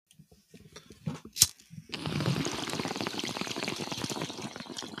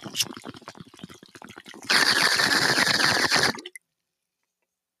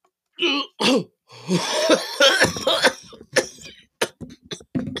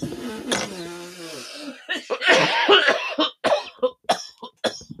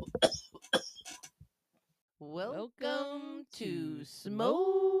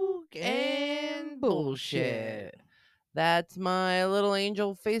bullshit. That's my little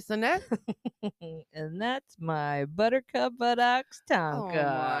angel face Annette. And that's my buttercup buttocks Tonka. Oh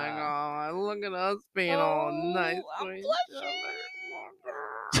my god, look at us being all nice I'm to each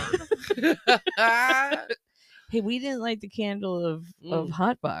blushing. other. Hey, we didn't light the candle of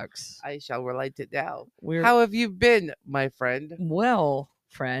Hotbox. I shall relight it now. We're How have you been, my friend? well,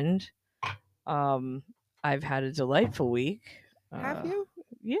 friend. I've had a delightful week. Have you?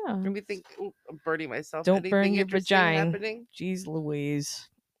 Yeah. Let me think. Ooh, I'm burning myself. Don't Anything burn your interesting vagina. happening? Jeez Louise.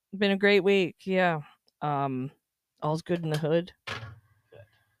 Been a great week, yeah. All's good in the hood.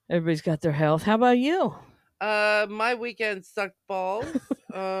 Everybody's got their health. How about you? My weekend sucked balls.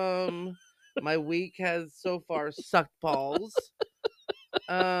 My week has so far sucked balls.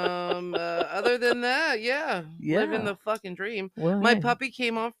 Other than that, yeah, living the fucking dream. Well, My hey. puppy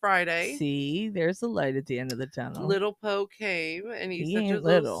came on Friday. See, there's the light at the end of the tunnel. Little Poe came, and he's He such a ain't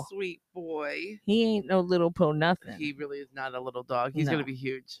little little. sweet boy. He ain't no little Poe nothing. He really is not a little dog. He's No. gonna be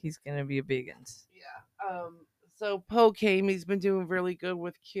huge. He's gonna be a biggins. Yeah. So Poe came. He's been doing really good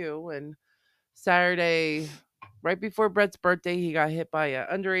with Q. And Saturday, right before Brett's birthday, he got hit by an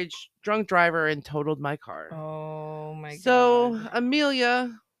underage drunk driver and totaled my car. Oh my god. So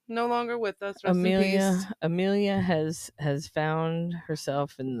Amelia, no longer with us. Rest in peace. Amelia has found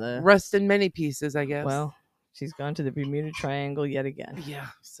herself in the Rust in many pieces, I guess. Well, she's gone to the Bermuda Triangle yet again. Yeah,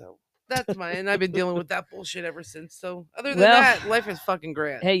 so that's mine. And I've been dealing with that bullshit ever since. So other than that, life is fucking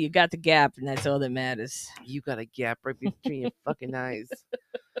grand. Hey, you got the gap, and that's all that matters. You got a gap right between your fucking eyes.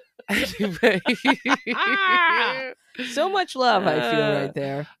 So much love I feel right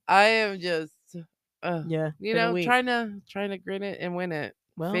there. I am just yeah, you know, trying to grin it and win it.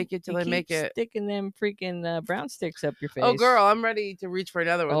 Well, fake it till I make it. Sticking them freaking brown sticks up your face. Oh, girl, I'm ready to reach for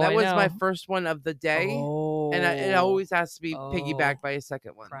another one. That was my first one of the day, and it always has to be piggybacked by a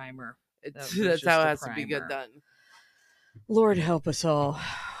second one. Primer. That's how it has to be good done. Lord help us all.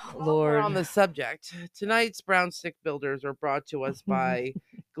 Lord. We're on the subject. Tonight's brown stick builders are brought to us by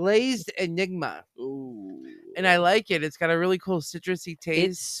Glazed Enigma. Ooh. And I like it. It's got a really cool citrusy taste.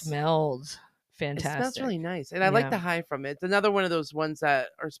 It smells fantastic. It smells really nice. And I like the high from it. It's another one of those ones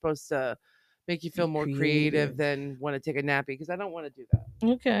that are supposed to make you feel more creative than want to take a nappy, because I don't want to do that.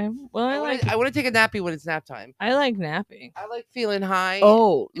 Okay. Well, I want to take a nappy when it's nap time. I like napping. I like feeling high.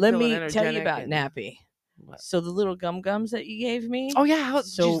 Oh, let me tell you about nappy. What? So the little gums that you gave me. Oh yeah,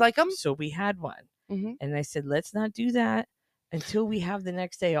 did you like them? So we had one, and I said, let's not do that until we have the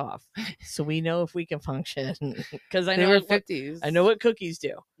next day off, so we know if we can function. Because I know they were 50s. I know what cookies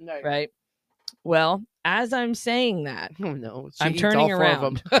do, right? Well, as I'm saying that, oh no, I'm turning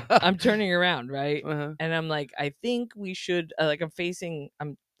around. I'm turning around, right? And I'm like, I think we should. I'm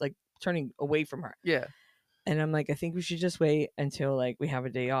like turning away from her. Yeah. And I'm like, I think we should just wait until like we have a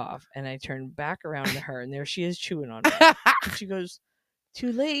day off. And I turn back around to her, and there she is chewing on me. And she goes,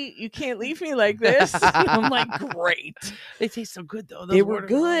 "Too late. You can't leave me like this." I'm like, great. They taste so good though. They were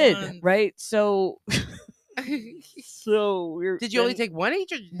good, right? So we're. Did you only take one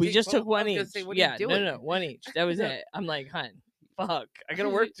each? Or we just took one each. Say, yeah, no, one each. That was it. I'm like, hun, fuck. I gotta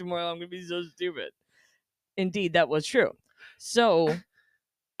work tomorrow. I'm gonna be so stupid. Indeed, that was true. So.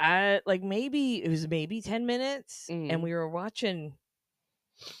 It was maybe 10 minutes, and we were watching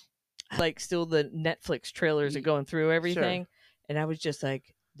like still the Netflix trailers are going through everything, and I was just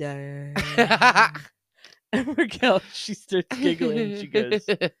like, and Raquel, she starts giggling. She goes,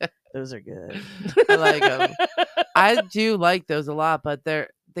 "Those are good." I like them. I do like those a lot, but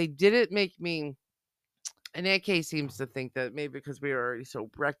they didn't make me. And AK seems to think that maybe because we were already so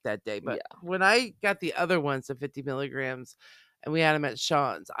wrecked that day, but when I got the other ones, the 50 milligrams. And we had them at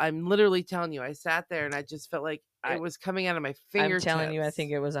Sean's. I'm literally telling you, I sat there and I just felt like it was coming out of my fingertips. I'm telling you, I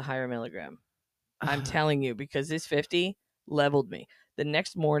think it was a higher milligram. I'm telling you, because this 50 leveled me. The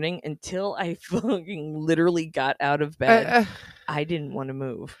next morning, until I fucking literally got out of bed, I didn't want to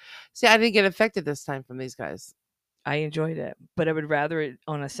move. See, I didn't get affected this time from these guys. I enjoyed it, but I would rather it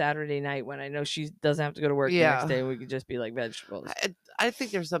on a Saturday night when I know she doesn't have to go to work the next day. We could just be like vegetables. I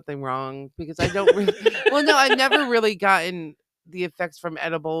think there's something wrong, because I don't really... Well, no, I've never really gotten the effects from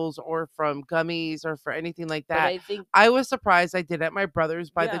edibles or from gummies or for anything like that. I think I was surprised I did at my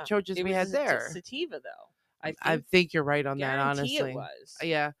brother's by the choices we had there. Sativa though. I think you're right on that, honestly. It was.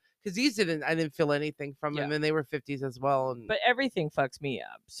 Yeah. Because these I didn't feel anything from them, and they were 50s as well. And... But everything fucks me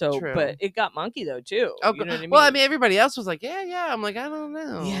up. So, but it got monkey though too. Oh, you know what I mean? Well, I mean, everybody else was like, yeah. I'm like, I don't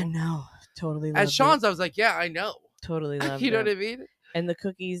know. Yeah, no, totally. At Sean's, I was like, yeah, I know. Totally loved you know what I mean? And the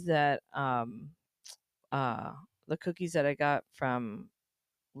cookies that I got from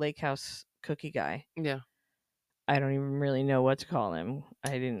Lake House Cookie Guy. Yeah. I don't even really know what to call him. I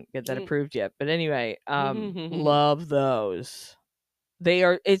didn't get that approved yet. But anyway, love those. They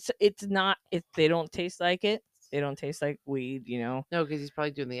are it's not they don't taste like it. They don't taste like weed, No, because he's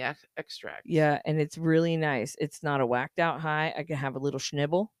probably doing the extract. Yeah, and it's really nice. It's not a whacked out high. I can have a little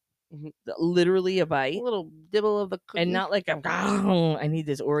schnibble. Literally a bite. A little dibble of the cookie. And not like I need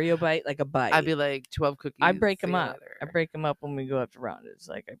this Oreo bite, like a bite. I'd be like 12 cookies. I break them up. I break them up when we go up to Rhonda's.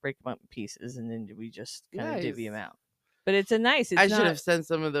 Like I break them up in pieces and then we just kind of divvy them out. But it's a nice. I should have sent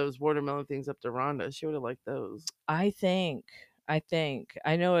some of those watermelon things up to Rhonda. She would have liked those. I think. I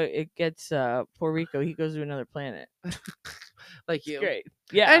know it gets Puerto Rico. He goes to another planet. Like you. Great.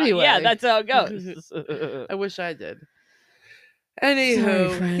 Yeah. Anyway. Yeah, that's how it goes. I wish I did.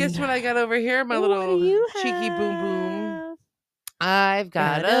 Anywho, sorry, guess what I got over here? My little cheeky boom boom. I've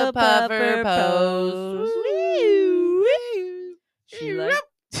got a puffer post. She like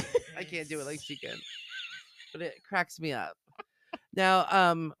I can't do it like she can. But it cracks me up.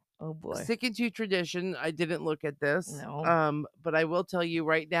 Now, oh boy. Sticking to tradition, I didn't look at this. No. But I will tell you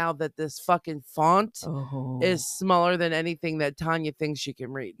right now that this fucking font is smaller than anything that Tanya thinks she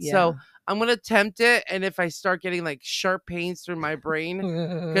can read. Yeah. So I'm gonna attempt it, and if I start getting like sharp pains through my brain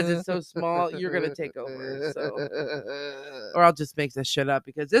because it's so small, you're gonna take over. So, or I'll just make this shit up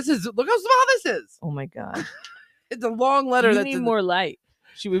because look how small this is. Oh my god. It's a long letter. You need more light.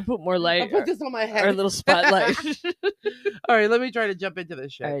 Should we put more light? I'll put this on my head. Or a little spotlight. All right, let me try to jump into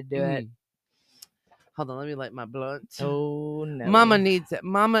this shit. All right, do it. Hold on, let me light my blunt. Oh no. Mama needs it.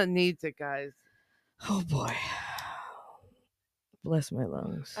 Mama needs it, guys. Oh boy. Bless my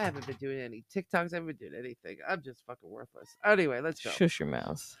lungs. I haven't been doing any TikToks. I haven't been doing anything. I'm just fucking worthless. Anyway, let's go. Shush your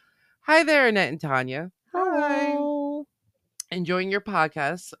mouth. Hi there, Annette and Tanya. Hello. Enjoying your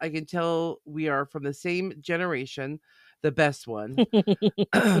podcast. I can tell we are from the same generation. The best one.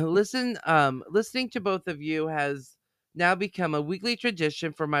 Listening to both of you has now become a weekly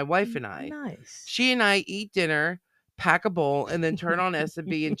tradition for my wife and I. Nice. She and I eat dinner, pack a bowl, and then turn on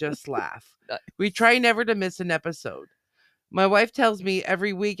S&B and just laugh. Nice. We try never to miss an episode. My wife tells me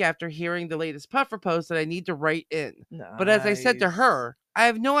every week after hearing the latest Puffer post that I need to write in. Nice. But as I said to her, I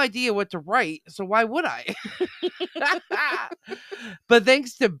have no idea what to write, so why would I? But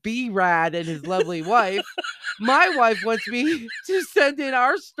thanks to B-Rad and his lovely wife, my wife wants me to send in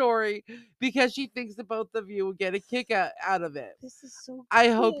our story because she thinks that both of you will get a kick out of it. This is so cool. I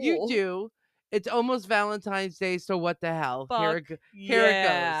hope you do. It's almost Valentine's Day, so what the hell? Here it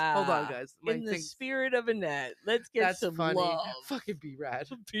goes. Hold on, guys. In the spirit of Annette, let's get some love. Fucking B-Rad.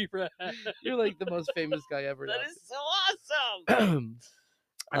 B-Rad. You're like the most famous guy ever. That is so awesome.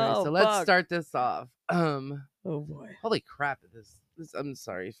 All right, so let's start this off. Oh boy. Holy crap. This I'm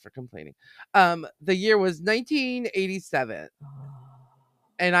sorry for complaining. The year was 1987.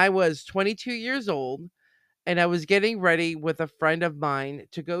 And I was 22 years old. And I was getting ready with a friend of mine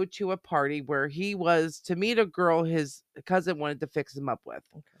to go to a party where he was to meet a girl his cousin wanted to fix him up with.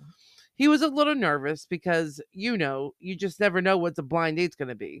 Okay. He was a little nervous because, you just never know what the blind date's going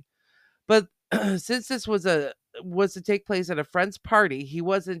to be. But since this was to take place at a friend's party, he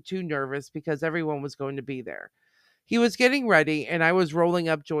wasn't too nervous because everyone was going to be there. He was getting ready and I was rolling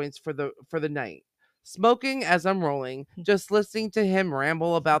up joints for the night. Smoking as I'm rolling, just listening to him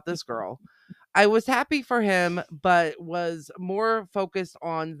ramble about this girl. I was happy for him, but was more focused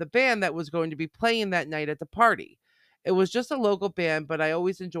on the band that was going to be playing that night at the party. It was just a local band, but I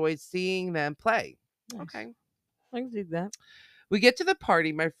always enjoyed seeing them play. Nice. Okay. I can do that. We get to the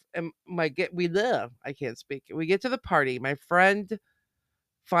party. I can't speak. We get to the party. My friend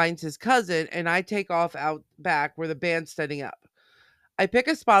finds his cousin, and I take off out back where the band's setting up. I pick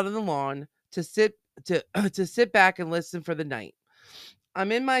a spot on the lawn to sit back and listen for the night.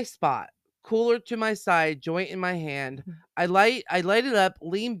 I'm in my spot. Cooler to my side, joint in my hand. I light it up,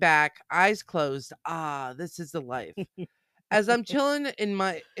 lean back, eyes closed. Ah, this is the life. As I'm chilling in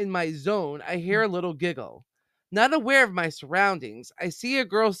my zone, I hear a little giggle. Not aware of my surroundings, I see a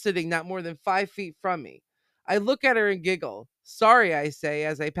girl sitting not more than 5 feet from me. I look at her and giggle. Sorry, I say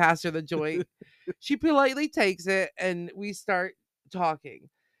as I pass her the joint. She politely takes it and we start talking.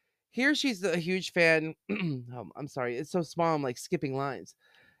 Here she's a huge fan. I'm sorry, it's so small, I'm like skipping lines.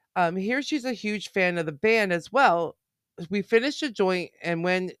 Here she's a huge fan of the band as well. We finished a joint, and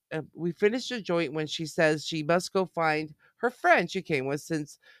when she says she must go find her friend she came with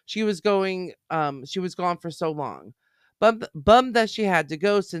since she was gone for so long. Bummed that she had to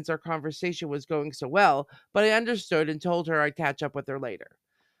go since our conversation was going so well, but I understood and told her I'd catch up with her later.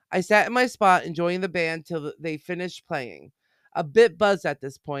 I sat in my spot enjoying the band till they finished playing. A bit buzzed at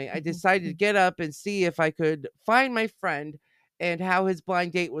this point, I decided to get up and see if I could find my friend and how his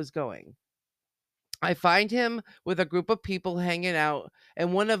blind date was going. I find him with a group of people hanging out,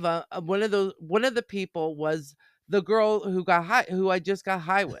 and one of the people was the girl who I just got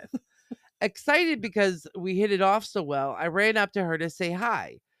high with. Excited because we hit it off so well, I ran up to her to say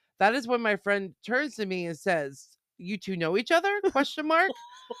hi. That is when my friend turns to me and says, "You two know each other?" Question mark.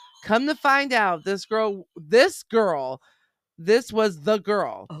 Come to find out, this was the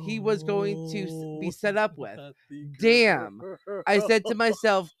girl he was going to be set up with. Damn. I said to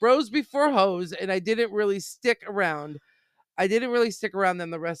myself, bros before hoes, and I didn't really stick around. Then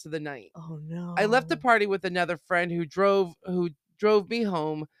the rest of the night. Oh no. I left the party with another friend who drove me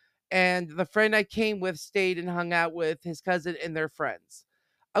home, and the friend I came with stayed and hung out with his cousin and their friends.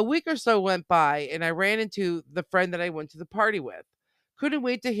 A week or so went by, and I ran into the friend that I went to the party with. Couldn't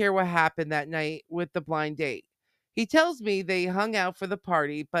wait to hear what happened that night with the blind date. He tells me they hung out for the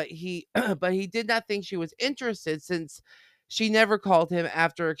party, but he but he did not think she was interested since she never called him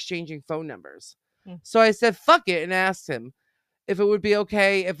after exchanging phone numbers. Hmm. So I said fuck it and asked him if it would be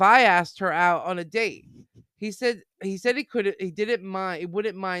okay if I asked her out on a date. He said he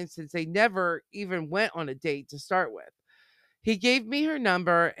wouldn't mind since they never even went on a date to start with. He gave me her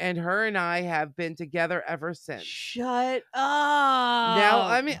number, and her and I have been together ever since. Shut up.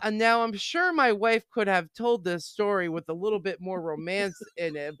 Now I'm sure my wife could have told this story with a little bit more romance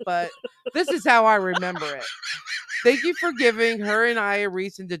in it, but this is how I remember it. Thank you for giving her and I a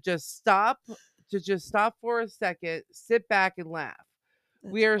reason to just stop for a second, sit back and laugh.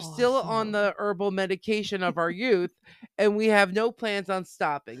 We are still on the herbal medication of our youth, and we have no plans on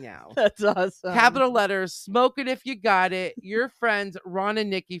stopping now. That's awesome. Capital letters, smoking if you got it. Your friends, Ron and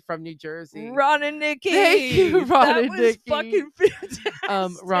Nikki from New Jersey. Ron and Nikki. Thank you, Ron that and was Nikki. Fucking fantastic.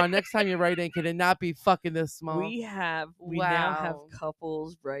 Ron, next time you write in, can it not be fucking this small? We now have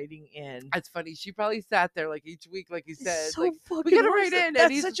couples writing in. That's funny. She probably sat there like each week, like you said. So like, fucking we gotta write in.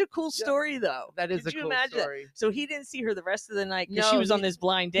 That's such a cool story, though. That is Could a you cool imagine story. That? So he didn't see her the rest of the night because No, she was on this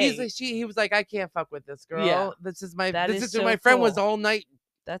blind date. He was like, I can't fuck with this girl. Yeah. This is my so my friend cool. was all night.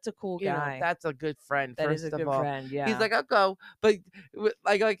 That's a cool You know, guy. that's a good friend. That first is a of good all. friend. Yeah. He's like, I'll go, but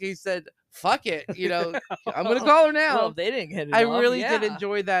like he said, fuck it. You know, I'm gonna call her now. Well, if they didn't get it I off, really yeah. did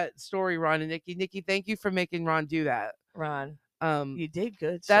enjoy that story, Ron and Nikki. Nikki, thank you for making Ron do that. Ron, you did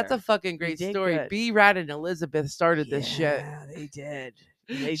good. That's sir. a fucking great story. Good. B Rad and Elizabeth started this shit. Yeah, they did.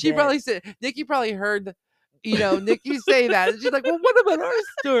 Probably said Nikki probably heard, Nikki say that, and she's like, well, what about our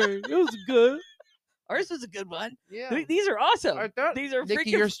story? It was good. Ours was a good one. Yeah. These are awesome. These are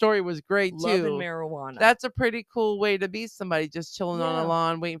Nikki, freaking your story was great too. Loving marijuana. That's a pretty cool way to meet somebody, just chilling on a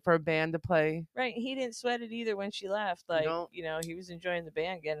lawn, waiting for a band to play. Right. He didn't sweat it either when she left. Like, No. He was enjoying the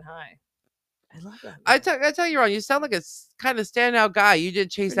band, getting high. I love that. I tell you, Ron, you sound like a kind of standout guy. You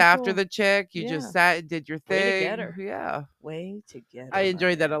didn't chase after the chick. You just sat and did your thing. Way to get her. Yeah. Way to get her. I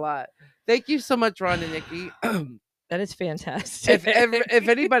enjoyed that a lot. Thank you so much, Ron and Nikki. That is fantastic. If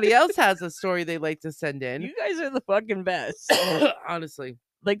anybody else has a story they'd like to send in, you guys are the fucking best. Honestly,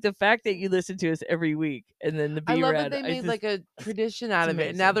 like the fact that you listen to us every week, and then the B-Rad. I love that they made like a tradition out of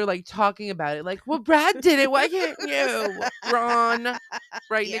it, and now they're like talking about it. Like, well, Brad did it. Why can't you, Ron?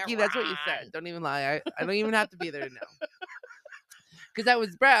 Right, yeah, Nikki? Ron. That's what you said. Don't even lie. I don't even have to be there to know. Because that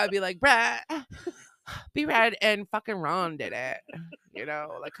was Brad. I'd be like, Brad, B-Rad and fucking Ron did it.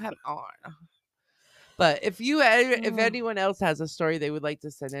 Like, come on. But if anyone else has a story they would like to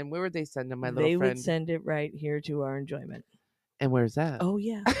send in, where would they send them, my little friend? They would send it right here to our enjoyment. And where's that? Oh,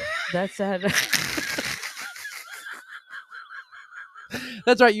 yeah. That's at...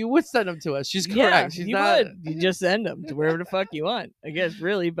 That's right. You would send them to us. She's correct. Yeah, you would. You just send them to wherever the fuck you want. I guess,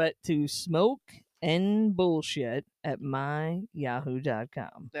 really. But to smoke and bullshit at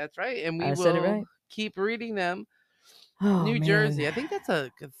myyahoo.com. That's right. And we said it right. Keep reading them. Oh, New man. Jersey. I think that's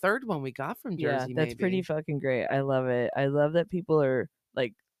a third one we got from Jersey. Yeah, that's pretty fucking great. I love it. I love that people are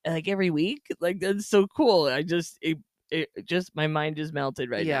like every week. Like, that's so cool. I just my mind is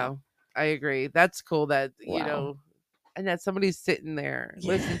melted right now. I agree. That's cool that and that somebody's sitting there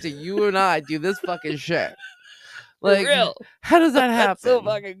listening to you and I do this fucking shit. Like, for real. How does that happen? That's so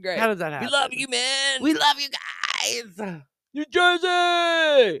fucking great. How does that happen? We love you, man. We love you guys. New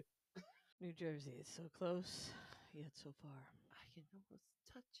Jersey. New Jersey is so close, yet so far. I can almost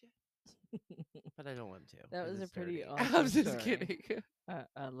touch it, but I don't want to. That was a pretty awesome I'm just story. kidding.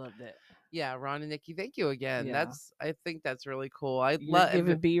 I loved it. Yeah, Ron and Nikki, thank you again. Yeah. I think that's really cool. I love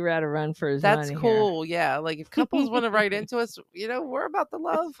giving B-Rad a run for his That's money cool. Here. Yeah, like if couples want to write into us, we're about the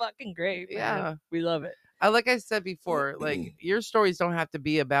love. It's fucking great. Man. Yeah, we love it. Like I said before, like your stories don't have to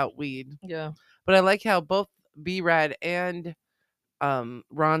be about weed. Yeah, but I like how both B-Rad and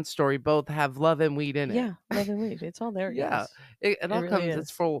Ron's story both have love and weed in it. Yeah, love and weed. It's all there, Yeah, guys. it all really comes. is.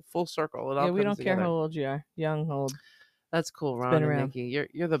 It's full circle. It all Yeah, comes we don't care together. how old you are, young, old. That's cool, Ron been and around. Nikki.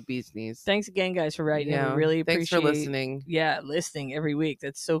 You're the bee's knees. Thanks again, guys, for writing. Yeah, We really thanks appreciate. for listening. Yeah, listening every week.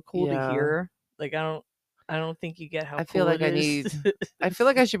 That's so cool to Yeah. hear. Like I don't think you get how I feel cool like it I need. is. I feel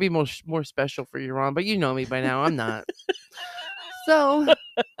like I should be more special for you, Ron. But you know me by now. I'm not. So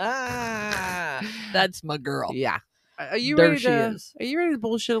That's my girl. yeah. Are you There ready she to? is. Are you ready to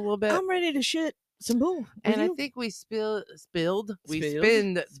bullshit a little bit? I'm ready to shit some bull. And I think we spilled. We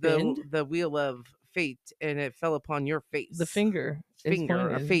spinned Spinned? the wheel of fate, and it fell upon your face. The finger is Finger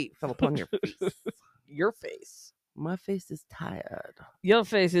of pointed. fate fell upon your face. Your face. My face is tired. Your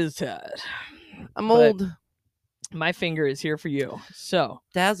face is tired. I'm But old. My finger is here for you. So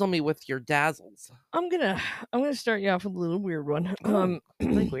Dazzle me with your dazzles. I'm gonna start you off with a little weird one.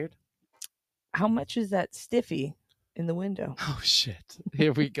 Like weird. How much is that stiffy in the window? Oh shit!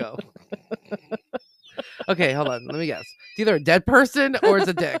 Here we go. Okay, hold on. Let me guess. It's either a dead person or it's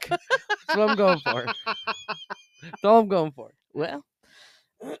a dick. That's what I'm going for. That's all I'm going for. Well,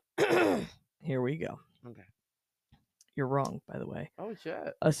 here we go. Okay. You're wrong, by the way. Oh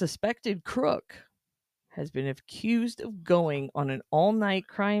shit! A suspected crook has been accused of going on an all-night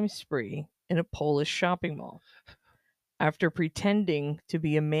crime spree in a Polish shopping mall after pretending to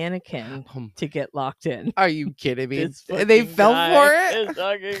be a mannequin to get locked in. Are you kidding me? This They fucking fell guy, for it? This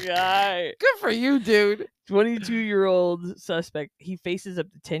fucking guy. Good for you, dude. 22-year-old suspect. He faces up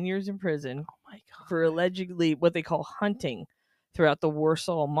to 10 years in prison Oh my god. for allegedly what they call hunting throughout the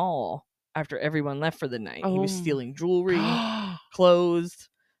Warsaw Mall after everyone left for the night. He was Oh. stealing jewelry, clothes,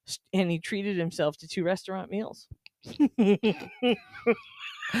 and he treated himself to 2 restaurant meals.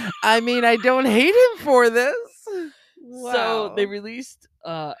 I mean, I don't hate him for this. So they Wow. released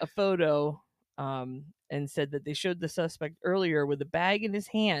a photo and said that they showed the suspect earlier with a bag in his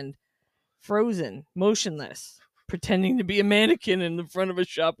hand, frozen, motionless, pretending to be a mannequin in the front of a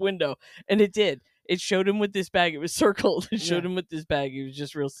shop window. And it did. It showed him with this bag. It was circled. It showed Yeah. him with this bag. He was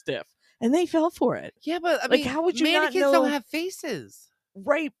just real stiff. And they fell for it. Yeah, but I Like, mean, how would you not mannequins know- don't have faces.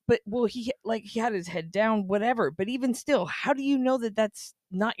 Right, but well, he had his head down, whatever. But even still, how do you know that that's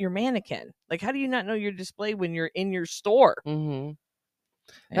not your mannequin? Like, how do you not know your display when you're in your store? Mm-hmm.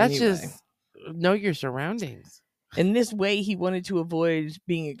 That's Anyway, just know your surroundings. in this way, he wanted to avoid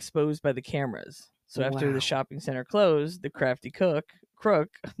being exposed by the cameras. So after Wow. the shopping center closed, the crafty crook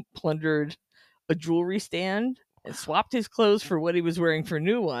plundered a jewelry stand and swapped his clothes for what he was wearing for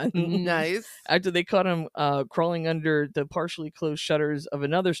new ones. Nice. After they caught him crawling under the partially closed shutters of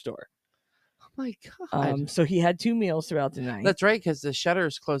another store. Oh my god. So he had 2 meals throughout the night. That's right, because the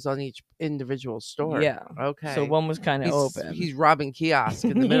shutters close on each individual store. Yeah. Okay. So one was kind of open. He's robbing kiosk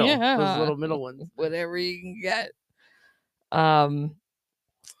in the middle. Yeah. Those little middle ones. Whatever you can get.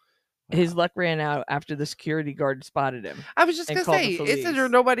 His luck ran out after the security guard spotted him. I was just and gonna called say, the isn't there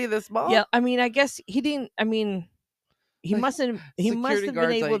police. nobody in this mall? Yeah, I mean, I guess he didn't. I mean, he Like, must have been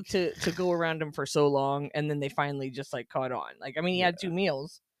guard's able like- to go around him for so long, and then they finally just like caught on. Like, I mean, he had 2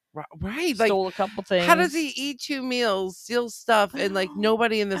 meals, Right. Like, stole a couple things. how does he eat 2 meals, steal stuff, and like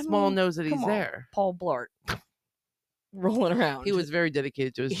nobody in this I mall mean, knows that he's come on, there? Paul Blart rolling around. He was very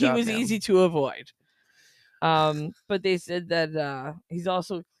dedicated to his he job. was man. easy to avoid. But they said that he's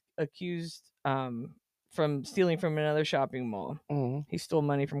also accused from stealing from another shopping mall. Mhm. He stole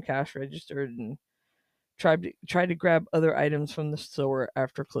money from cash registered and tried to grab other items from the store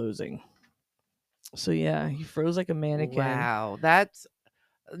after closing. So yeah, he froze like a mannequin. Wow, that's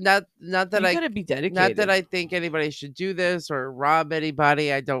not that you I gotta be dedicated. not that I think anybody should do this or rob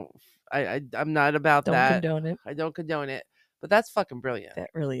anybody. I'm not about don't that. condone it. I don't condone it, but that's fucking brilliant. That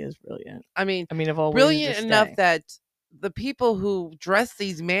really is brilliant. I mean, I mean, of all ways to brilliant enough stay. that the people who dress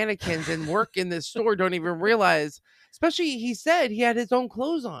these mannequins and work in this store don't even realize. Especially, he said he had his own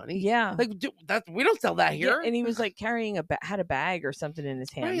clothes on. Yeah. Like, dude, we don't sell that Yeah, here. and he was like carrying had a bag or something in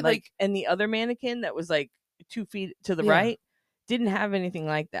his hand. Right, like, and the other mannequin that was like 2 feet to the Yeah. right didn't have anything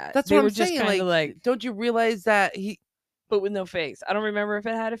like that. That's they what were I'm just saying. kind of like, don't you realize that he? but with no face. I don't remember if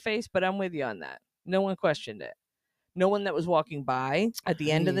it had a face, but I'm with you on that. No one questioned it. No one that was walking by at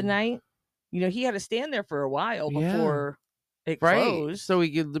the end of the mean- night. You know, he had to stand there for a while Yeah. before it Right, closed. so he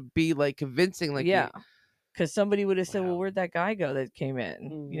could be like convincing, like yeah. Because somebody would have said, well, Wow. where'd that guy go that came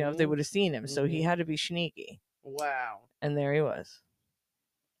in? You know, if they Mhm. would have seen him. So he Mhm. had to be sneaky. wow, And there he was.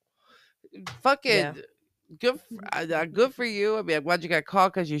 fucking Yeah. good for you. I mean, I'm glad you got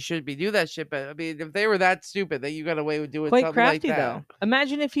caught because you should be do that shit. But I mean, if they were that stupid that you got away with doing Quite something crafty, like that, though.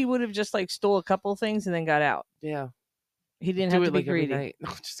 Imagine if he would have just like stole a couple things and then got out. yeah, He didn't do have it to be like every greedy. night. No,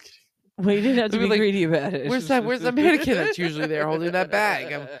 just kidding. Well, you didn't have to They'd be be like, greedy about it. Where's the mannequin that's usually there holding that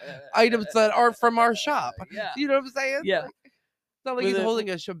bag of items that are from our shop? Yeah. You know what I'm saying? Yeah. Like, it's not like With he's a- holding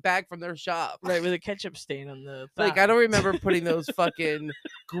a bag from their shop. Right, with a ketchup stain on the thigh. Like, I don't remember putting those fucking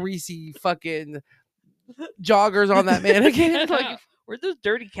greasy fucking joggers on that mannequin. Like, where'd those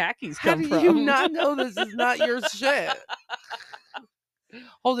dirty khakis how come do from? you not know this is not your shit?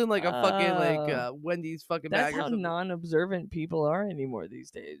 Holding like a fucking Wendy's fucking That's bag or how something. non-observant people are anymore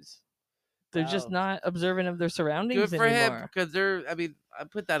these days. They're just Wow. not observant of their surroundings Good for him anymore. because I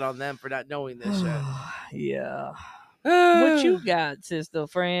put that on them for not knowing this shit. Yeah. What you got, sister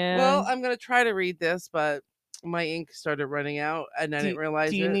friend? Well, I'm gonna try to read this, but my ink started running out, and I didn't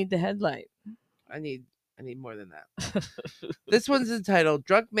realize Do you it. need the headlight? I need more than that. This one's entitled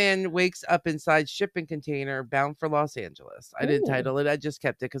 "Drunk Man Wakes Up Inside Shipping Container Bound for Los Angeles." I didn't title it. I just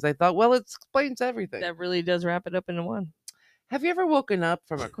kept it because I thought, well, it explains everything. That really does wrap it up into one. Have you ever woken up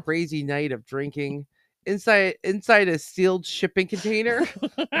from a crazy night of drinking inside a sealed shipping container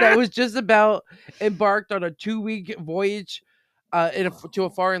that was just about embarked on a 2-week voyage to a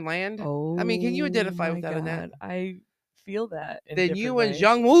foreign land? I mean, can you identify with that, Annette? I feel that. Then you and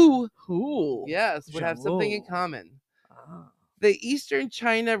Zhang Wu, who would have something in common. Ah. The Eastern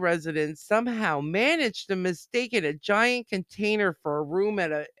China resident somehow managed to mistake a giant container for a room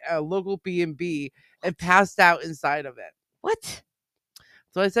at a local B&B and passed out inside of it. What?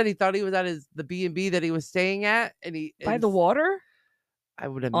 So I said he thought he was at the B&B that he was staying at, and by the water. I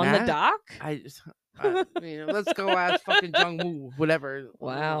would imagine on the dock. Let's go ask fucking Jung Woo, whatever.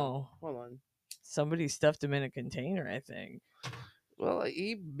 Wow. Hold on. Somebody stuffed him in a container, I think. Well,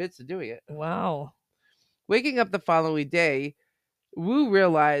 he admits to doing it. Wow. Waking up the following day, Wu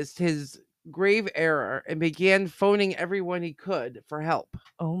realized his grave error and began phoning everyone he could for help.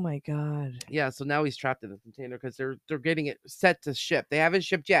 Oh my god. Yeah, so now he's trapped in a container because they're getting it set to ship. They haven't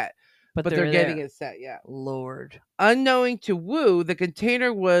shipped yet, but they're getting it set. Yeah. Lord. Unknowing to Wu, the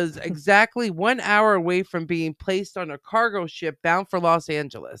container was exactly 1 hour away from being placed on a cargo ship bound for Los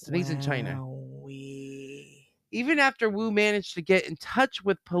Angeles, and he's in China. Even after Wu managed to get in touch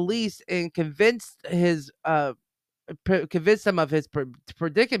with police and convinced them of his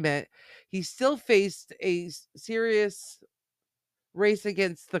predicament, he still faced a serious race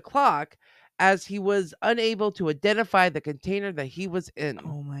against the clock as he was unable to identify the container that he was in.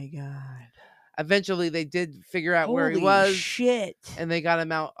 Oh my god. Eventually they did figure out where he Holy was. Shit. And they got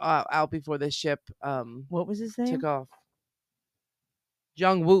him out before the ship what was his name? took off.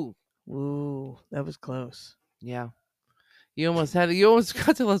 Jung Woo. Woo, that was close. Yeah. You almost got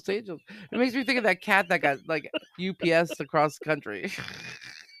to Los Angeles. It makes me think of that cat that got like UPS across the country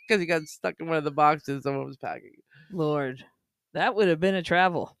because he got stuck in one of the boxes someone was packing. Lord, that would have been a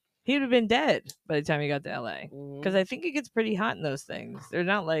travel. He would have been dead by the time he got to LA. Because I think it gets pretty hot in those things. They're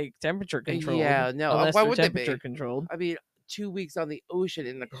not like temperature controlled. Yeah, no. Unless Why they're would temperature they be? controlled. I mean, 2 weeks on the ocean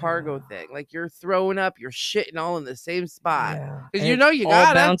in the cargo thing. Like you're throwing up, you're shitting all in the same spot. Because you know you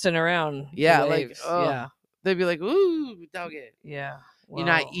got bouncing around. Yeah, like they'd be like, ooh, dog it. Yeah. Wow. You're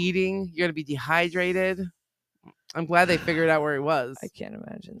not eating. You're gonna be dehydrated. I'm glad they figured out where he was. I can't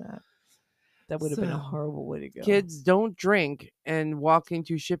imagine that. That would have been a horrible way to go. Kids, don't drink and walk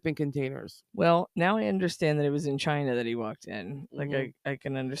into shipping containers. Well, now I understand that it was in China that he walked in. Like I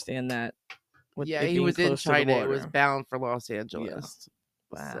can understand that. Yeah, he was in China. It was bound for Los Angeles.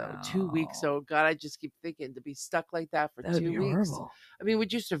 Yeah. Wow. So 2 weeks. So God, I just keep thinking to be stuck like that for 2 weeks. Horrible. I mean,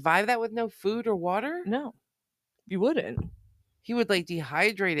 would you survive that with no food or water? No, you wouldn't. He would like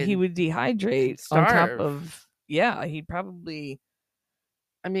dehydrate. He would dehydrate on top of. Yeah, he'd probably.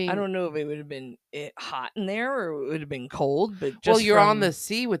 I mean, I don't know if it would have been hot in there or it would have been cold, but just you're on the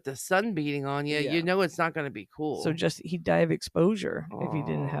sea with the sun beating on you. Yeah. You know it's not going to be cool. So he'd die of exposure if he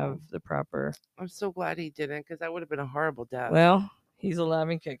didn't have the proper. I'm so glad he didn't, because that would have been a horrible death. Well, he's alive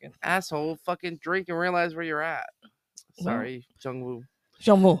and kicking. Asshole, fucking drink and realize where you're at. Sorry, Jung Woo.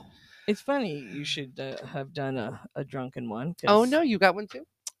 Jung Woo. It's funny you should have done a drunken one. Oh no, you got one too?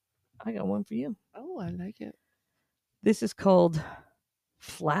 I got one for you. Oh, I like it. This is called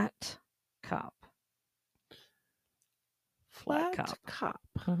Flat Cop. Flat Cop.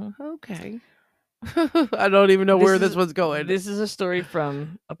 Okay. I don't even know where this one's going. This is a story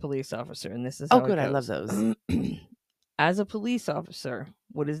from a police officer, and this is how good. it goes. I love those. As a police officer,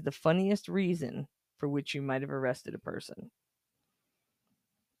 what is the funniest reason for which you might have arrested a person?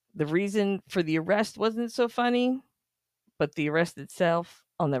 The reason for the arrest wasn't so funny, but the arrest itself,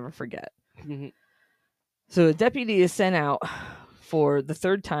 I'll never forget. So a deputy is sent out for the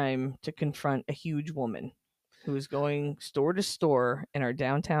third time to confront a huge woman who is going store to store in our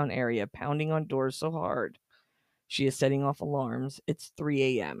downtown area, pounding on doors so hard she is setting off alarms. It's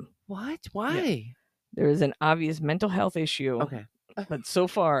 3 a.m. What? Why? There is an obvious mental health issue. Okay. But so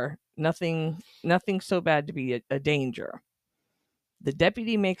far, nothing so bad to be a danger. The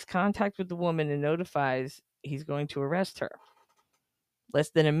deputy makes contact with the woman and notifies he's going to arrest her. Less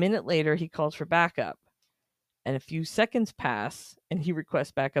than a minute later, he calls for backup. And a few seconds pass, and he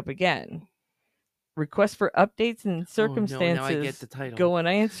requests backup again. Requests for updates and circumstances now I get the title. go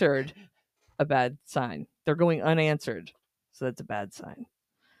unanswered. A bad sign. They're going unanswered, so that's a bad sign.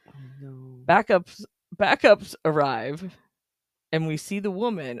 Oh, no. Backups arrive, and we see the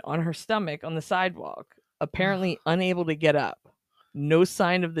woman on her stomach on the sidewalk, apparently unable to get up. No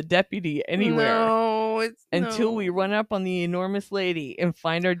sign of the deputy anywhere. No, until we run up on the enormous lady and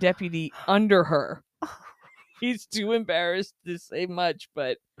find our deputy under her. He's too embarrassed to say much,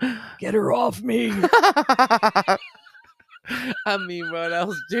 but get her off me. I mean, what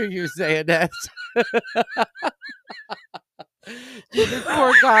else do you say, Annette? This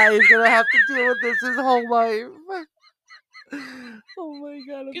poor guy is gonna have to deal with this his whole life. Oh my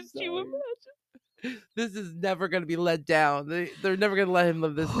god! I'm Could sorry. you imagine? This is never gonna be let down. They're never gonna let him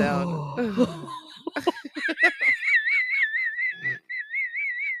live this down.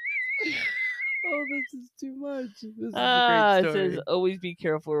 Oh, this is too much. This is a great story. It says, always be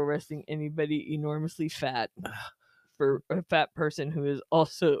careful arresting anybody enormously fat for a fat person who is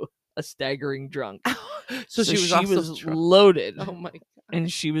also a staggering drunk. So she was loaded. Oh my god. And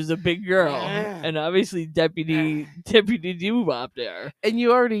she was a big girl. And obviously Deputy Doo-Wop there. And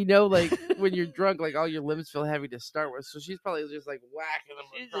you already know, like, when you're drunk, like, all your limbs feel heavy to start with. So she's probably just, like, whacking them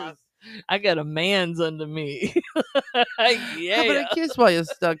across. I got a man's under me. Yeah. How about a kiss while you're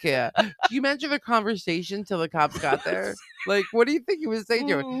stuck here? Do you imagine the conversation till the cops got there? Like, what do you think he was saying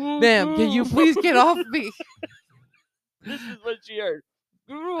to her? Ma'am, can you please get off me? This is what she heard.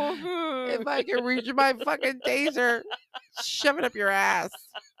 If I can reach my fucking taser, shove it up your ass.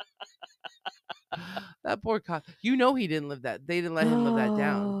 That poor cop. You know he didn't live that. They didn't let him live that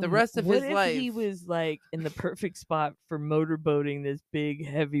down. The rest of his life. He was like in the perfect spot for motorboating this big,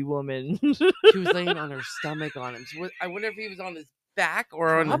 heavy woman. She was laying on her stomach on him. So I wonder if he was on his back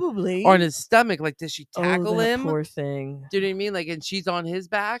or on his stomach. Like, did she tackle him? Poor thing. Do you know what I mean? Like, and she's on his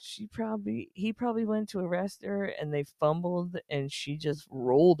back. He probably went to arrest her, and they fumbled, and she just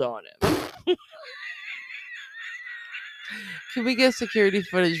rolled on him. Can we get security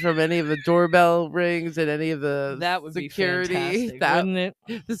footage from any of the doorbell rings and any of the security? Be fantastic, wouldn't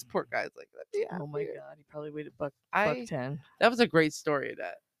it? This poor guy's like, yeah. Oh my god, he probably weighed buck 10. That was a great story,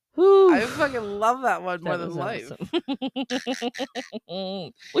 that. Whew. I fucking love that one more than life.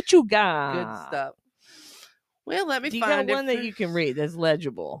 Awesome. What you got? Good stuff. Well, let me find it. You got one that you can read that's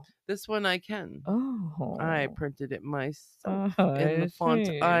legible? This one I can. Oh. I printed it myself in the font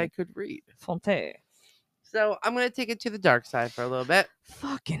I could read. Fonte. So I'm going to take it to the dark side for a little bit.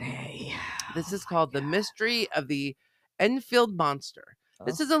 Fucking A. This is called The Mystery of the Enfield Monster.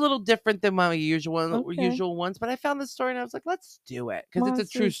 This is a little different than my usual ones, but I found this story and I was like, let's do it. Because it's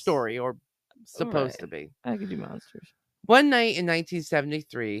a true story, or supposed to be. I could do monsters. One night in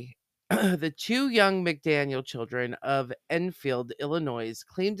 1973, the two young McDaniel children of Enfield, Illinois,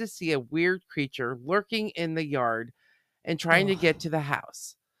 claimed to see a weird creature lurking in the yard and trying to get to the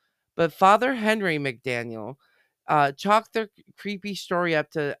house. But Father Henry McDaniel chalked their creepy story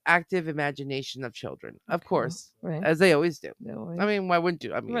up to active imagination of children. Of course, as they always do. I mean, why wouldn't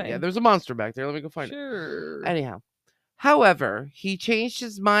you? I mean, yeah, there's a monster back there. Let me go find it. Anyhow. However, he changed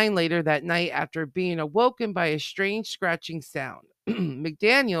his mind later that night after being awoken by a strange scratching sound.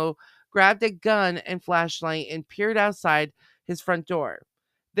 McDaniel grabbed a gun and flashlight and peered outside his front door.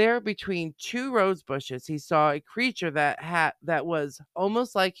 There, between two rose bushes, he saw a creature that was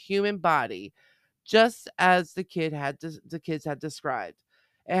almost like human body, just as the kids had described.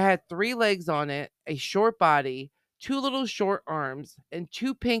 It had 3 legs on it, a short body, 2 little short arms, and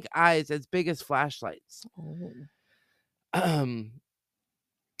 2 pink eyes as big as flashlights.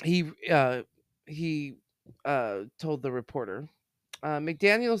 He told the reporter.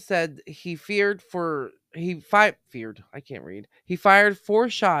 McDaniel said he fired 4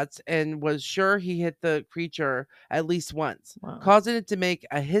 shots and was sure he hit the creature at least once, causing it to make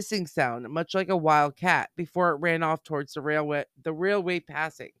a hissing sound, much like a wild cat, before it ran off towards the railway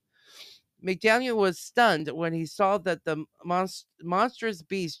passing. McDaniel was stunned when he saw that the monstrous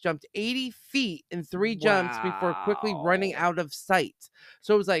beast jumped 80 feet in 3 jumps before quickly running out of sight.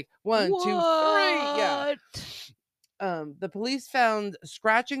 So it was like 1, 2, 3. Yeah. The police found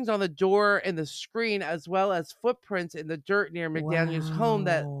scratchings on the door and the screen, as well as footprints in the dirt near McDaniel's home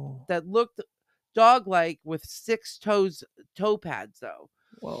that looked dog-like with 6 toe pads, though.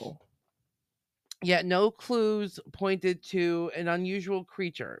 Whoa. Yet no clues pointed to an unusual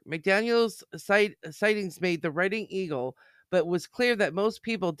creature. McDaniel's sightings made the Writing Eagle, but it was clear that most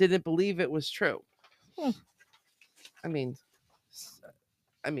people didn't believe it was true. I mean,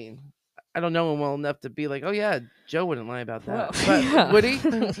 I mean, I don't know him well enough to be like, oh yeah, Joe wouldn't lie about that. Well, But yeah. would he?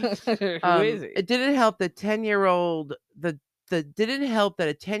 Who is he? It didn't help the 10-year-old didn't help that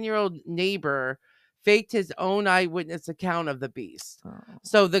a 10-year-old neighbor faked his own eyewitness account of the beast. Oh.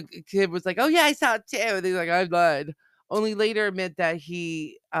 So the kid was like, "Oh yeah, I saw it too." And he's like, "I lied." Only later admit that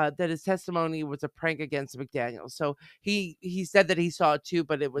that his testimony was a prank against McDaniel. So he said that he saw it too,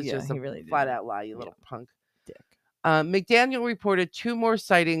 but it was Yeah, just he a really flat didn't. out lie, you little punk. Dick. McDaniel reported 2 more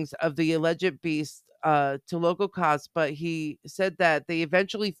sightings of the alleged beast to local cops, but he said that they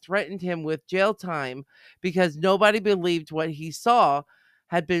eventually threatened him with jail time because nobody believed what he saw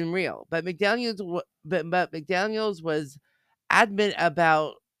had been real. But McDaniel's was adamant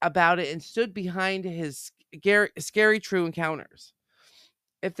about it and stood behind his scary true encounters.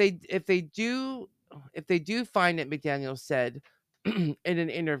 If they do find it, McDaniel said in an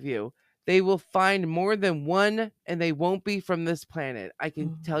interview, they will find more than one, and they won't be from this planet. I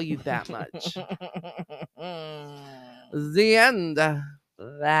can tell you that much. The end.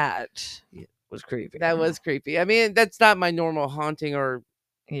 That was creepy. That was creepy. I mean, that's not my normal haunting or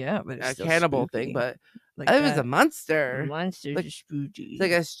yeah, but it's a cannibal thing, but like it was a monster. Monsters Like- are spooky. It's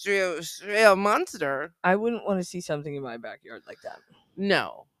like a straight monster. I wouldn't want to see something in my backyard like that.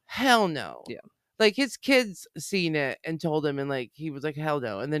 No, hell no. Yeah. Like his kids seen it and told him, and like he was like, hell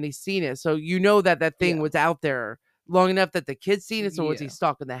no. And then he's seen it. So you know that thing Yeah. was out there long enough that the kids seen it. So was he Yeah.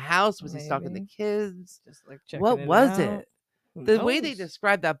 stalking the house? Was he stalking the Maybe. kids? Just like checking What it was out. it? Who The way they knows?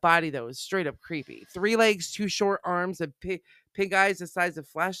 described that body though is straight up creepy. 3 legs, 2 short arms, and pig eyes the size of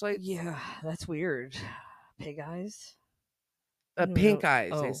flashlights. Yeah, that's weird. Pig eyes. I don't Pink know.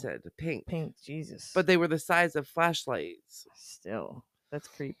 eyes, they Oh. said. Pink. Pink, Jesus. But they were the size of flashlights. still, that's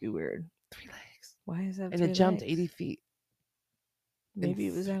creepy weird. 3 legs. Why is that? And it jumped 80 feet. Maybe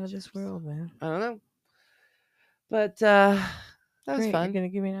it was out of this world, man. I don't know. But that was Great, fun. You're gonna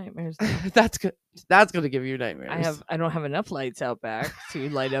give me nightmares. That's good. That's gonna give you nightmares. I don't have enough lights out back to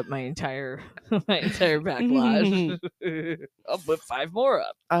light up my entire back lot. I'll put 5 more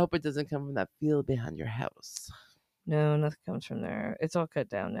up. I hope it doesn't come from that field behind your house. No, nothing comes from there. It's all cut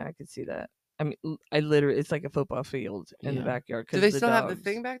down now. I could see that. I mean, I literally, it's like a football field in the Yeah. backyard. Do they the still have the dogs-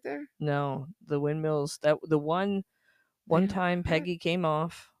 thing back there? No, the windmills. That the one time Peggy came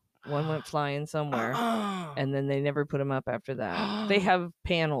off. One went flying somewhere, and then they never put them up after that. They have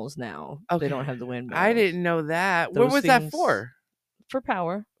panels now. Okay. They don't have the windmills. I didn't know that. What Those was that things- for? For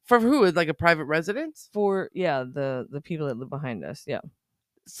power. For who? Like a private residence? For the people that live behind us. Yeah.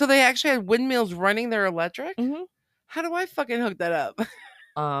 So they actually had windmills running their electric? Mm-hmm. How do I fucking hook that up?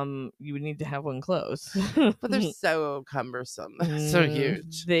 You would need to have one close. But they're so cumbersome. So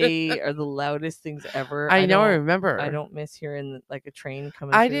huge. They are the loudest things ever. I know, I don't- remember. I don't miss hearing like a train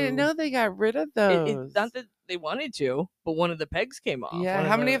coming. I didn't through. know they got rid of It- those. It's not that they wanted to, but one of the pegs came off. Yeah, One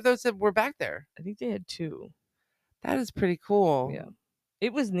how many the- of those were back there? I think they had 2. That is pretty cool. Yeah.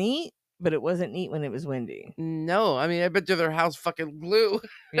 It was neat, but it wasn't neat when it was windy. No, I mean, I bet you their house fucking blew.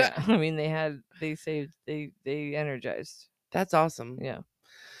 Yeah. I mean, they saved, they energized. That's awesome. Yeah.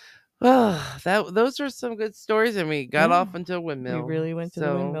 Oh, those are some good stories, and we got Yeah. off into a windmill. We really went to the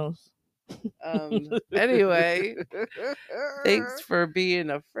So, windmills. Anyway, thanks for being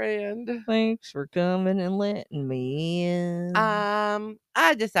a friend. Thanks for coming and letting me in.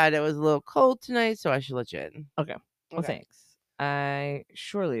 I decided it was a little cold tonight, so I should let you in. Okay. Well, thanks. I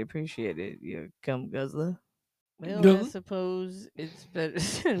surely appreciate it, you cum guzzler. Well, I Guzzler? suppose it's better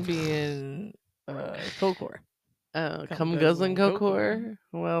than being Kokor. Come guzzling Kokor.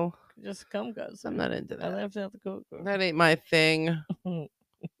 Well, Just cum guzzler. I'm not into I that. left out the Kokor. That ain't my thing.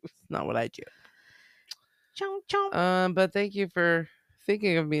 It's not what I do. Chomp chomp. But thank you for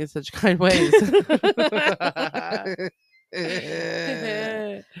thinking of me in such kind ways.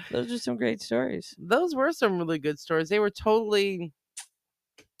 Those are some great stories. Those were some really good stories. They were totally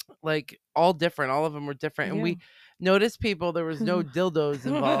like all different. All of them were different. And we noticed people, there was no dildos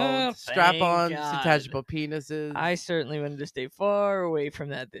involved. Strap-ons, God. detachable penises. I certainly wanted to stay far away from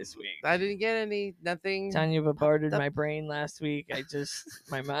that this week. I didn't get any, nothing. Tanya bombarded up. my brain last week.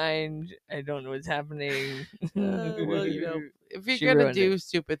 My mind, I don't know what's happening. Well, you know, if you're She gonna ruined do it.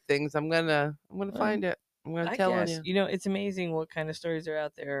 stupid things, I'm gonna find it. I'm gonna I tell on guess. you. You know, it's amazing what kind of stories are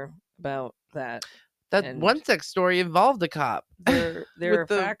out there about that. That and- one sex story involved a cop. There With are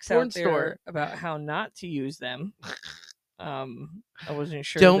the facts porn out there store. about how not to use them. I wasn't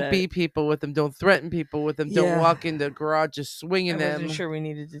sure. Don't beat people with them. Don't threaten people with them. Yeah. Don't walk in the garage just swinging them. I wasn't sure we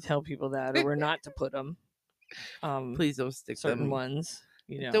needed to tell people that or not to put them. Please don't stick certain them. ones.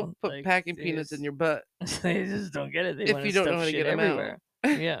 You know, don't put packing peanuts in your butt. They just don't get it. They if you don't know how to get them everywhere.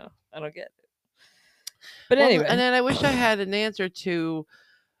 out. Yeah, I don't get it. But anyway, and then I wish I had an answer to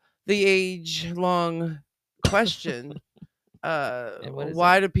the age-long question.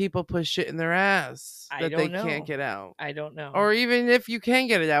 Why do people put shit in their ass that they can't get out? I don't know. Or even if you can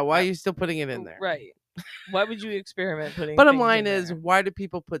get it out, why are you still putting it in there? Right. Why would you experiment putting? Bottom line is, why do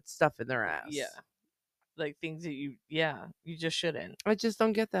people put stuff in their ass? Yeah. Like things that you just shouldn't. I just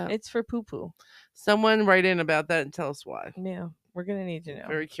don't get that. It's for poo poo. Someone write in about that and tell us why. Yeah, we're gonna need to know.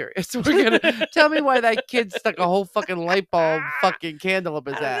 Very curious. We're gonna tell me why that kid stuck a whole fucking light bulb fucking candle up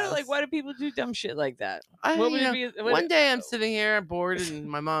his ass. Know, like, why do people do dumb shit like that? One day I'm sitting here bored in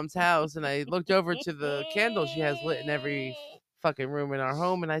my mom's house, and I looked over to the candle she has lit in every fucking room in our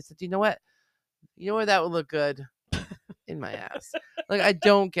home, and I said, you know what that would look good in my ass. Like, I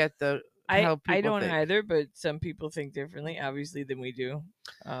don't get the. I don't either, but some people think differently, obviously, than we do.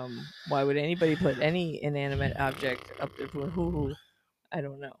 Why would anybody put any inanimate object up there? I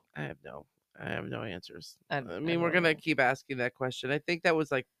don't know. I have no answers. We're gonna keep asking that question. I think that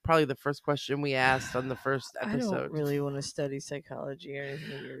was like probably the first question we asked on the first episode. I don't really want to study psychology or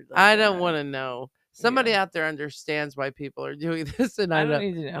anything weird. Like I don't want to know. Somebody out there understands why people are doing this, and I don't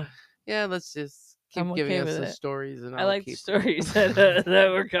need to know. Yeah, let's just keep giving us the stories, and I like the stories that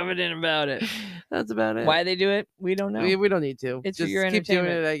were coming in about it. That's about it. Why they do it, we don't know. We don't need to. It's just for your keep doing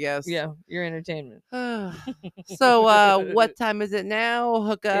it, I guess. Yeah, your entertainment. So, what time is it now?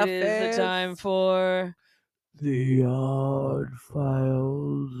 Hook up. It is the time for the Odd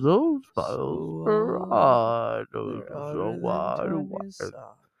Files. Those files are odd. So odd.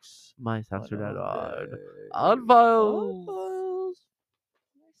 My socks are not odd. Odd Files.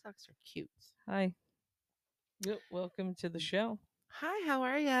 My socks are cute. Hi. Yep, welcome to the show. Hi, how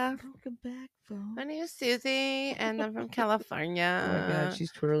are ya? Welcome back, folks. My name is Susie, and I'm from California. Oh my God,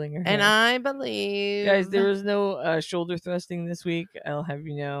 she's twirling her hair. And I believe, guys, there was no shoulder thrusting this week. I'll have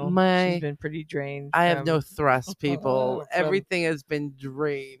you know, she's been pretty drained. I have no thrust, people. Everything has been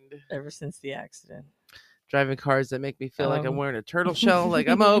drained ever since the accident. Driving cars that make me feel like I'm wearing a turtle shell. Like,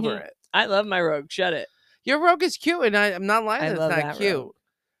 I'm over it. I love my Rogue. Shut it. Your Rogue is cute, and I'm not lying. It's not cute. Rogue.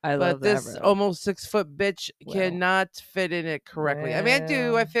 I love but this almost 6 foot bitch cannot fit in it correctly. I mean,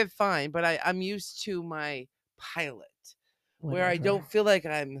 I fit fine, but I'm used to my Pilot, where I don't feel like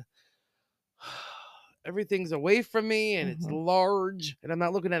everything's away from me, and it's large, and I'm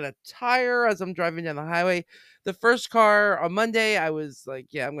not looking at a tire as I'm driving down the highway. The first car on Monday, I was like,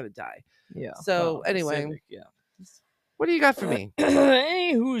 yeah, I'm gonna die. Yeah. So anyway, Civic, what do you got for me?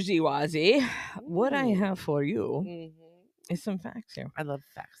 Any whoozy wazy. What I have for you is some facts here. I love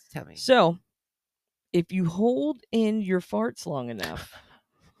facts. Tell me. So, if you hold in your farts long enough,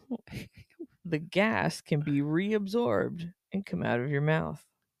 the gas can be reabsorbed and come out of your mouth.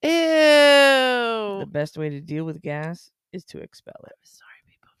 Ew. The best way to deal with gas is to expel it. I'm sorry,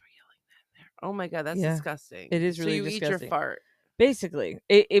 people, for yelling that there. Oh my God, that's disgusting. It is really disgusting. Eat your fart. Basically,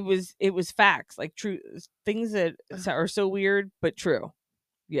 it was facts, like true things that are so weird but true.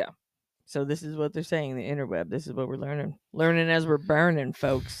 Yeah. So this is what they're saying, the interweb. This is what we're learning as we're burning,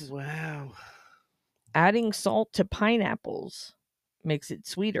 folks. Wow. Adding salt to pineapples makes it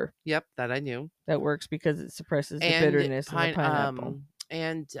sweeter. Yep, that I knew. That works because it suppresses the bitterness of the pineapple.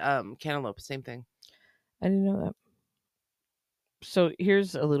 And cantaloupe, same thing. I didn't know that. So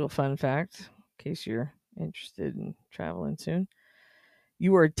here's a little fun fact, in case you're interested in traveling soon.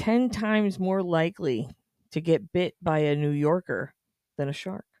 You are 10 times more likely to get bit by a New Yorker than a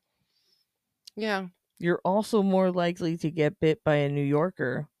shark. Yeah. You're also more likely to get bit by a New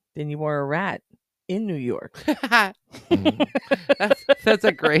Yorker than you are a rat in New York. That's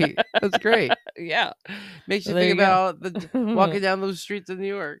great. Yeah. Makes you think about walking down those streets of New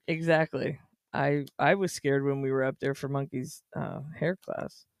York. Exactly. I was scared when we were up there for Monkey's hair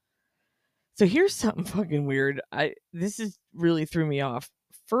class. So here's something fucking weird. This is really threw me off.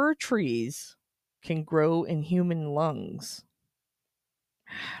 Fir trees can grow in human lungs.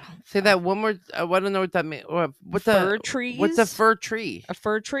 Say that one more. I don't know what that means. Fir trees? What's a fir tree? A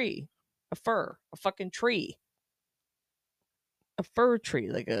fir tree. A fir. A fucking tree. A fir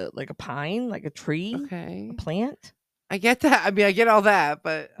tree, like a pine, like a tree. Okay. A plant. I get that. I mean, I get all that,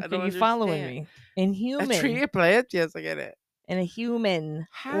 but I don't understand. You following me? In human. A tree, a plant. Yes, I get it. In a human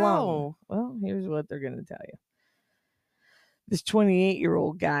lung. Well, here's what they're gonna tell you. This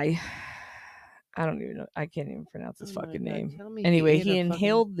 28-year-old guy. I don't even know. I can't even pronounce his fucking name. Anyway, he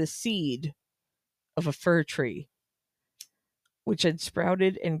inhaled the seed of a fir tree. which had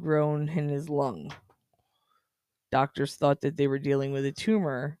sprouted and grown in his lung. Doctors thought that they were dealing with a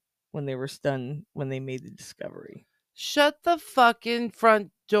tumor when they were stunned when they made the discovery. Shut the fucking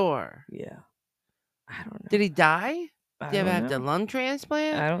front door. Yeah. I don't know. Did he die? I Did he don't have the know. lung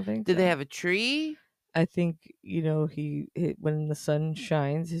transplant? I don't think Did so. they have a tree? I think, when the sun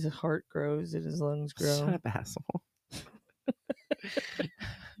shines, his heart grows and his lungs grow. Shut up, asshole.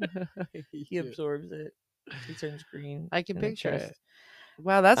 He absorbs it. He turns green. I can in the picture chest. it.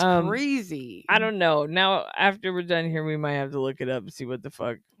 Wow, that's Um, crazy. I don't know. Now, after we're done here, we might have to look it up and see what the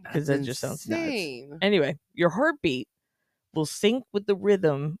fuck, because that That's just sounds nuts. insane. Anyway, your heartbeat will sync with the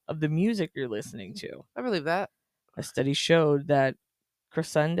rhythm of the music you're listening to. I believe that. A study showed that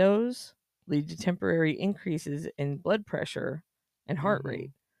crescendos lead to temporary increases in blood pressure and heart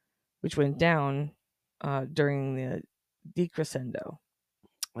rate, which went down during the decrescendo.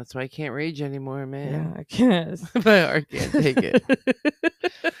 That's why I can't rage anymore, man. Yeah, I guess. My heart can't take it.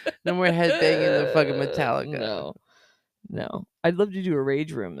 No more headbanging the fucking Metallica. No. I'd love to do a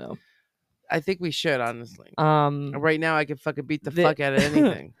rage room though. I think we should, honestly. Right now, I can fucking beat the fuck out of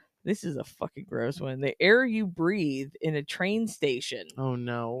anything. This is a fucking gross one. The air you breathe in a train station. Oh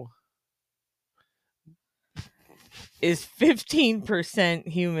no. Is 15%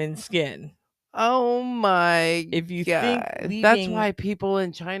 human skin. Oh my If you God. think That's why people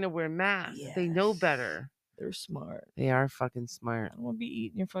in China wear masks. Yes. They know better. They're smart. They are fucking smart. I don't want to be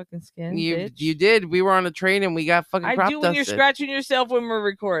eating your fucking skin, You bitch. did. We were on a train and we got fucking crop I do when you're dusted. scratching yourself when we're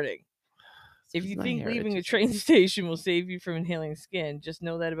recording. If you my think hair leaving a itches. train station will save you from inhaling skin, just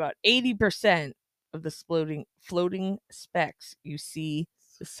know that about 80% of the floating specks you see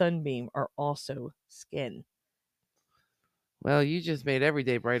the sunbeam are also skin. Well, you just made every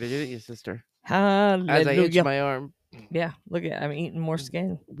day brighter, didn't you, sister? Hallelujah. As I itch my arm. Yeah, look at I'm eating more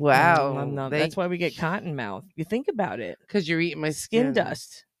skin. Wow. That's why we get cotton mouth. You think about it. Because you're eating my Skin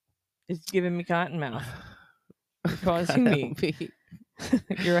dust is giving me cotton mouth. You're causing me.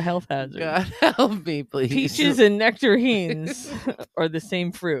 You're a health hazard. God help me, please. Peaches and nectarines are the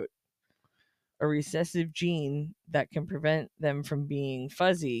same fruit. A recessive gene that can prevent them from being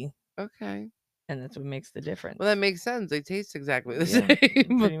fuzzy. Okay. And that's what makes the difference. Well, that makes sense. They taste exactly the same.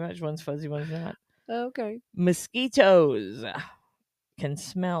 Pretty much. One's fuzzy, one's not. Okay. Mosquitoes can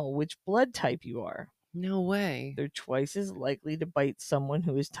smell which blood type you are. No way. They're twice as likely to bite someone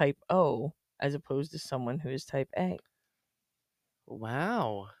who is type O as opposed to someone who is type A.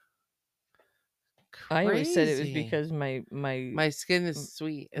 Wow. Crazy. I always said it was because my skin is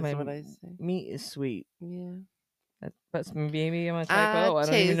sweet. That's what I say. Meat is sweet. Yeah. That's maybe I'm a type O. I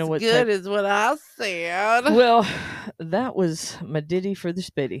don't even know what good type. is what I said. Well, that was my ditty for the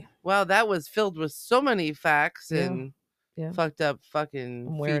spitty. Wow, that was filled with so many facts and yeah. fucked up fucking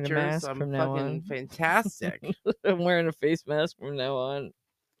I'm wearing features. a mask I'm from now fucking on. fantastic. I'm wearing a face mask from now on.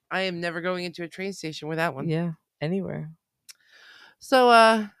 I am never going into a train station with that one. Yeah, anywhere. So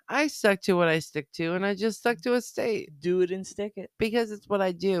I stuck to what I stick to, and I just stuck to a state. Do it and stick it. Because it's what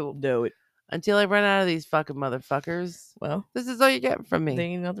I do. Do it. Until I run out of these fucking motherfuckers. Well, this is all you get from me. There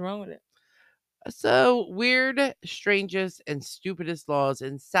ain't nothing wrong with it. So, weird, strangest, and stupidest laws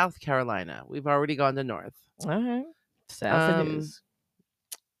in South Carolina. We've already gone to North. All right. South it is.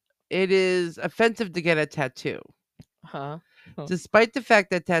 It is offensive to get a tattoo. Huh? Despite the fact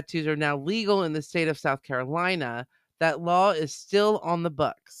that tattoos are now legal in the state of South Carolina, that law is still on the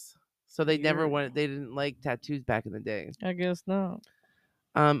books. So they never wanted, they didn't like tattoos back in the day. I guess not.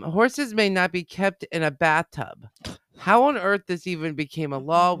 Horses may not be kept in a bathtub. How on earth this even became a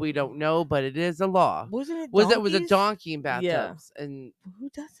law, we don't know, but it is a law. Wasn't it? Was it was a donkey in bathtubs? Yeah. And who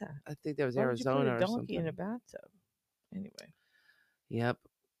does that? I think that was Why Arizona would you put a or donkey something. in a bathtub. Anyway. Yep.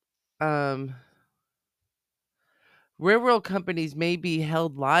 Railroad companies may be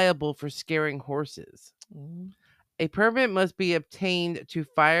held liable for scaring horses. Mm. A permit must be obtained to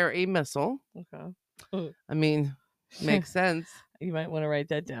fire a missile. Okay. I mean, makes sense. You might want to write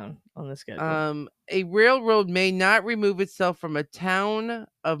that down on the schedule. A railroad may not remove itself from a town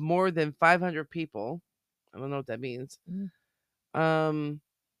of more than 500 people. I don't know what that means. Mm.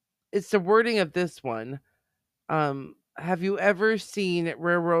 It's the wording of this one. Have you ever seen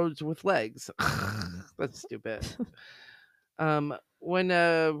railroads with legs? That's stupid. Where am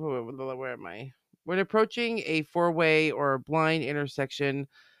I? When approaching a four-way or blind intersection,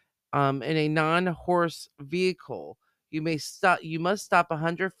 in a non-horse vehicle, you must stop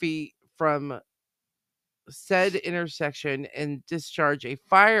 100 feet from said intersection and discharge a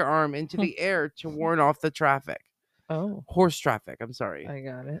firearm into the air to warn off the traffic. Oh, horse traffic. I'm sorry. I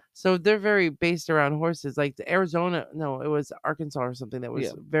got it. So they're very based around horses. Like the Arizona, no, it was Arkansas or something that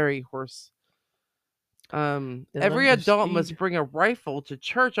was very horse. Every love the adult must speed. bring a rifle to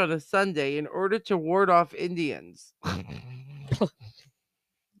church on a Sunday in order to ward off Indians.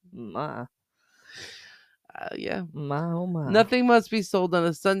 My, Yeah. my, oh my. Nothing must be sold on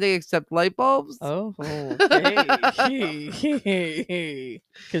a Sunday except light bulbs. Oh, okay.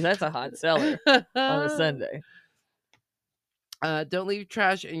 Because that's a hot seller on a Sunday. Don't leave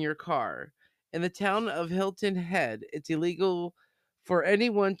trash in your car. In the town of Hilton Head, it's illegal for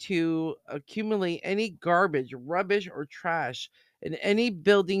anyone to accumulate any garbage, rubbish, or trash in any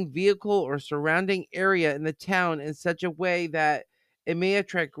building, vehicle, or surrounding area in the town in such a way that it may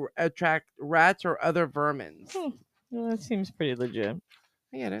attract rats or other vermin. Well, that seems pretty legit.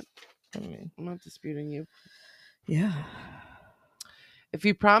 I get it. I mean, I'm not disputing you. yeah. If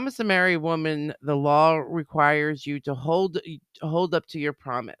you promise to marry a woman, the law requires you to hold up to your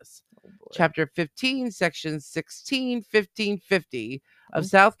promise. Oh, boy. Chapter 15, Section 1550 of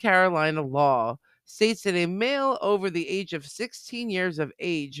South Carolina law states that a male over the age of 16 years of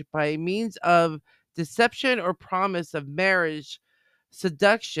age, by means of deception or promise of marriage,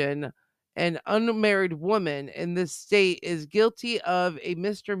 seduction, an unmarried woman in this state is guilty of a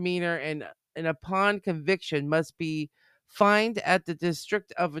misdemeanor and upon conviction must be fined at the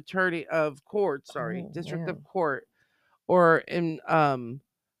district of court, or in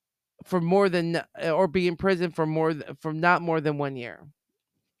for more than or be in prison for not more than 1 year.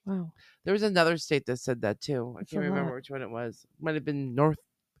 Wow. There was another state that said that too. I That's can't a remember lot. which one it was. Might have been North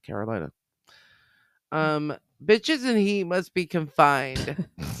Carolina. Bitches and he must be confined.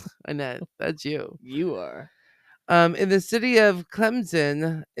 Annette, that's you. You are. In the city of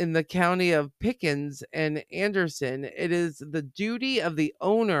Clemson, in the county of Pickens and Anderson, it is the duty of the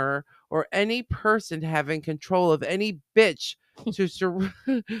owner or any person having control of any bitch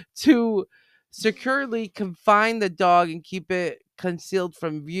to securely confine the dog and keep it concealed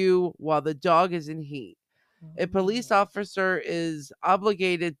from view while the dog is in heat. A police officer is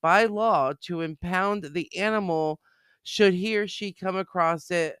obligated by law to impound the animal should he or she come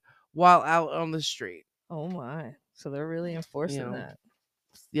across it while out on the street. Oh my. So they're really enforcing that.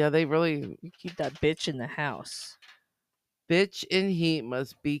 Yeah, they really. You keep that bitch in the house. Bitch in heat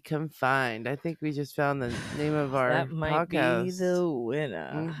must be confined. I think we just found the name of our That might podcast. be the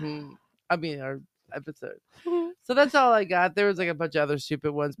winner. I mean, our episode. So that's all I got. There was like a bunch of other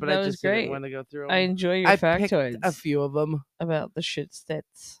stupid ones, but I just didn't want to go through them. I enjoy your factoids. A few of them about the shit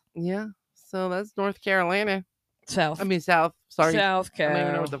stats. Yeah. So that's North Carolina. South. Sorry. South Carolina. I don't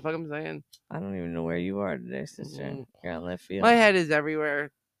even know what the fuck I'm saying. I don't even know where you are today, sister. You're on left field. My head is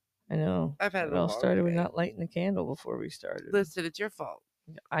everywhere. I know. I've had it all started with not lighting the candle before we started. Listen, it's your fault.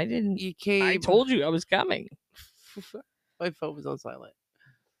 I didn't. You came. I told you I was coming. My phone was on silent.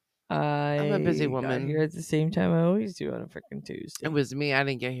 I'm a busy woman. Got here at the same time I always do on a freaking Tuesday. It was me. I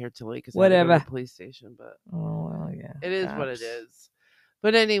didn't get here till late because whatever. I had to go to the police station. But oh well, yeah. It is what it is.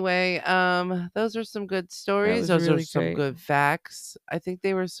 But anyway, those are some good stories. Those really are some good facts. I think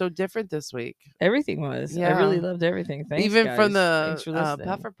they were so different this week. Everything was. Yeah. I really loved everything. Thanks, even guys. from the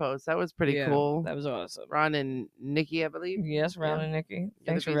Puffer post. That was pretty cool. That was awesome. Ron and Nikki, I believe. Yes, Ron and Nikki.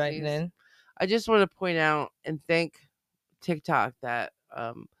 Thanks for writing in. I just want to point out and thank TikTok that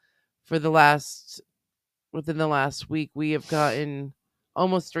within the last week we have gotten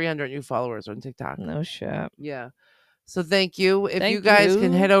almost 300 new followers on TikTok. No shit. Yeah. So thank you. If you guys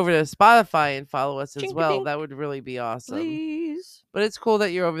can head over to Spotify and follow us as well, that would really be awesome. Please. But it's cool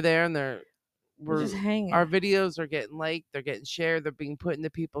that you're over there and we're just hanging. Our videos are getting liked, they're getting shared, they're being put into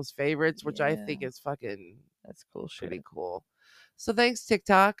people's favorites, which I think is that's cool shit. Pretty cool. So thanks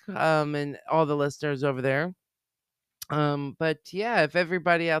TikTok and all the listeners over there. But yeah, if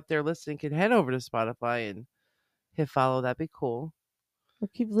everybody out there listening can head over to Spotify and hit follow, that'd be cool. Or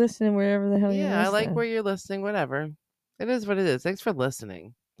keep listening wherever the hell you're listening. Yeah, I like where you're listening, whatever. It is what it is. Thanks for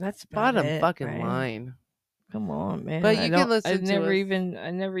listening. That's bottom fucking line. Come on, man. But you can listen I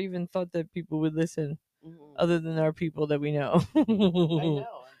never even thought that people would listen other than our people that we know. I know.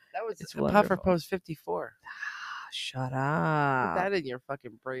 That was Puffer Post 54. Shut up. Put that in your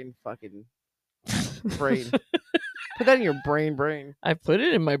fucking brain. Put that in your brain. I put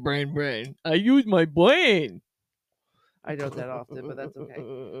it in my brain. I use my brain. I don't that often, but that's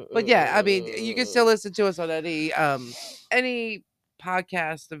okay. But yeah, I mean, you can still listen to us on any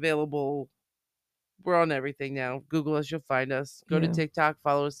podcast available. We're on everything now. Google us, you'll find us. Go to TikTok,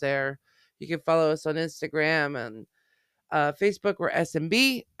 follow us there. You can follow us on Instagram and Facebook. We're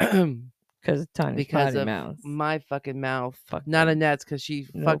SMB. Because of mouth. My fucking mouth. Not Annette's because she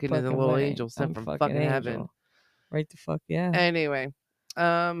fucking is a little angel sent from fucking heaven. Right the fuck, yeah. Anyway.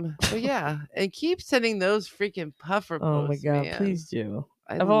 But yeah, and keep sending those freaking Puffer posts. Oh my god, man. please do.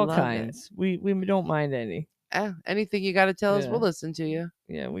 of all love it. kinds. We don't mind any. Anything you got to tell us, we'll Yeah. listen to you.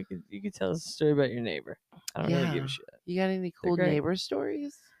 Yeah, you could tell us a story about your neighbor. I don't really give Yeah. a shit. You got any cool great. neighbor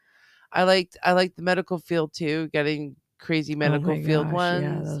stories? I liked the medical field too. Getting crazy medical field ones.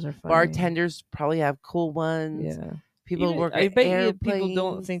 Yeah, those are funny. Bartenders probably have cool ones. Yeah. People Even, work I at bet you airplanes. people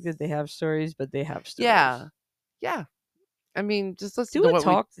don't think that they have stories, but they have stories. Yeah. Yeah. I mean, just listen Do to a what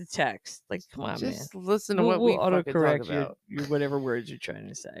talk to text. Like, come on, man. just listen to We'll what we fucking talk autocorrect about. your whatever words you're trying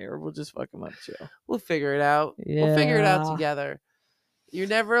to say, or we'll just fuck them up too. We'll figure it out. We'll figure it out Yeah. together. You're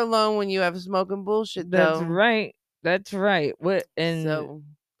never alone when you have smoking bullshit, That's though. right. That's right. What and So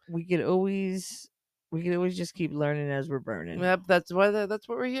we could always just keep learning as we're burning. yep, that's what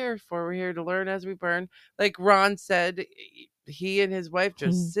we're here for. We're here to learn as we burn. Like Ron said, he and his wife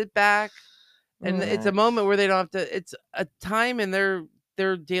just sit back, and it's a moment where they don't have to. It's a time in their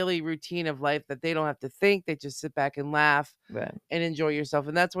daily routine of life that they don't have to think. They just sit back and laugh Right. and enjoy yourself,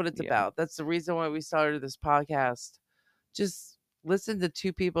 and that's what it's about. That's the reason why we started this podcast. Just listen to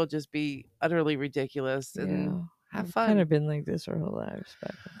two people just be utterly ridiculous and have fun. Kind of been like this our whole lives,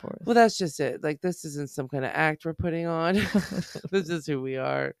 back and forth. Well, that's just it. Like, this isn't some kind of act we're putting on. This is who we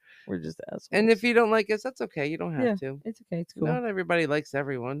are. We're just assholes. And if you don't like us, that's okay. You don't have to. It's okay. It's cool. Not everybody likes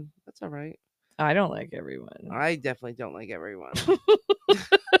everyone. That's all right. I don't like everyone. I definitely don't like everyone.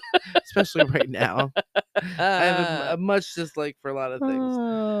 Especially right now. I have a much dislike for a lot of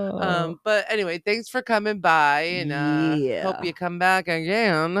things. But anyway, thanks for coming by, and hope you come back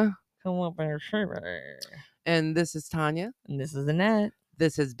again. Come up and show me. And this is Tanya. And this is Annette.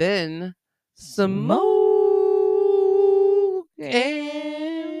 This has been Smoke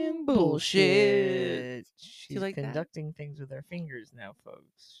and Bullshit. She's conducting things with her fingers now,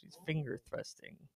 folks. She's finger thrusting.